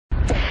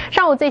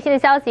上午最新的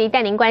消息，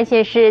带您关心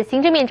的是，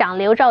行政院长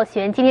刘兆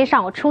玄今天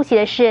上午出席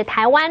的是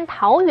台湾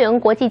桃园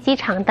国际机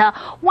场的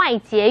外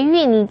捷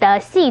运的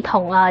系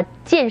统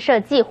建设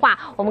计划。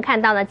我们看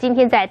到呢，今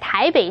天在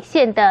台北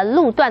县的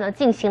路段呢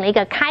进行了一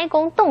个开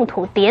工动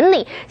土典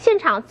礼，现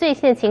场最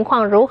新的情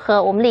况如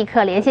何？我们立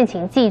刻连线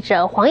请记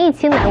者黄义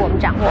清来为我们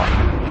掌握。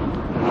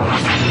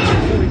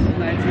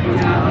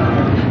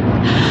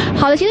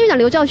好的，行政院长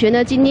刘兆玄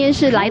呢，今天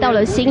是来到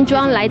了新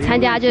庄来参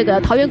加这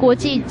个桃园国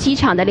际机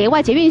场的联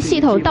外捷运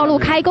系统道路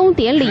开工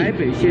典礼。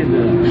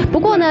不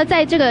过呢，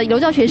在这个刘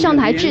兆玄上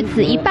台致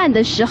辞一半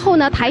的时候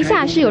呢，台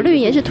下是有绿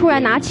营人士突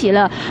然拿起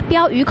了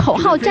标语口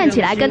号站起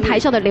来，跟台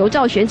上的刘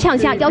兆玄呛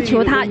下，要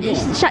求他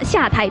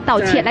下台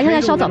道歉。来看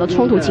看稍早的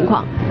冲突情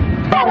况。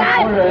下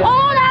台！无能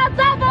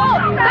政府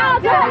道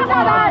歉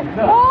下台！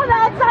无能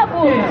政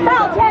府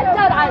道歉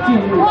下台！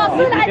我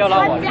是来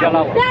参加，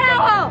不要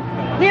让我。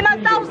你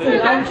们都是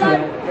人生，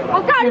我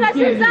告你们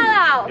去杀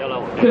了！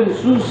更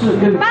舒适、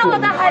更把我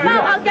的海报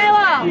还给我！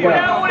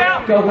无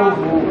聊，交通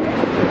服务。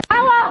把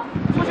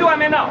我出去外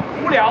面闹，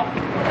无聊。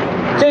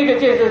这个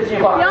建设计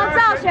划，刘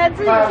兆玄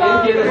自己说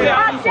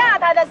他下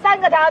台的3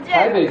个条件，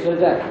台北车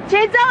站，其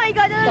中一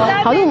个就是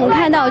好的，我们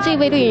看到这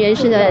位绿营人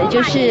士呢，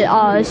就是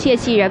谢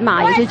系人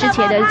马，也是之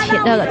前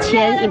的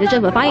前影子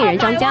政府发言人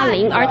张嘉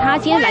玲，而他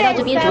今天来到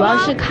这边主要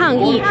是抗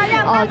议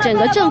整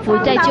个政府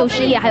在救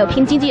失业还有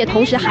拼经济的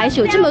同时，还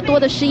是有这么多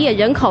的失业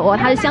人口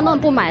他是相当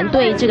不满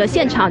对这个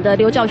现场的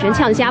刘兆玄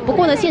呛下。不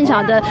过呢，现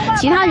场的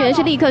其他人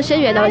是立刻声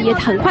援的，也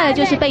很快的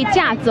就是被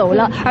架走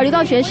了。而刘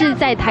兆玄是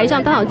在台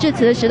上当场致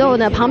辞的时候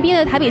呢，旁边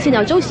的台北县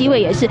长周习伟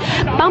也是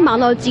帮忙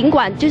了，尽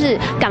管就是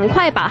赶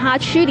快把他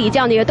驱离这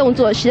样的一个动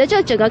作，使得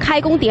这整个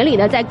开工典礼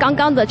呢，在刚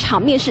刚的场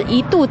面是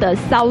一度的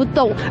骚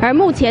动。而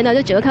目前呢，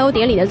这整个开工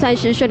典礼呢，算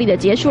是顺利的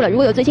结束了。如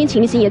果有最新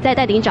情形，也再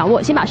带您掌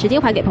握。先把时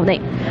间还给棚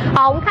内。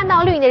好，我们看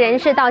到绿营的人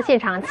士到现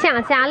场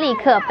呛下，立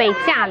刻被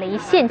架离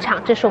现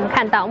场，这是我们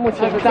看到目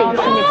前最新的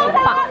情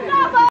况。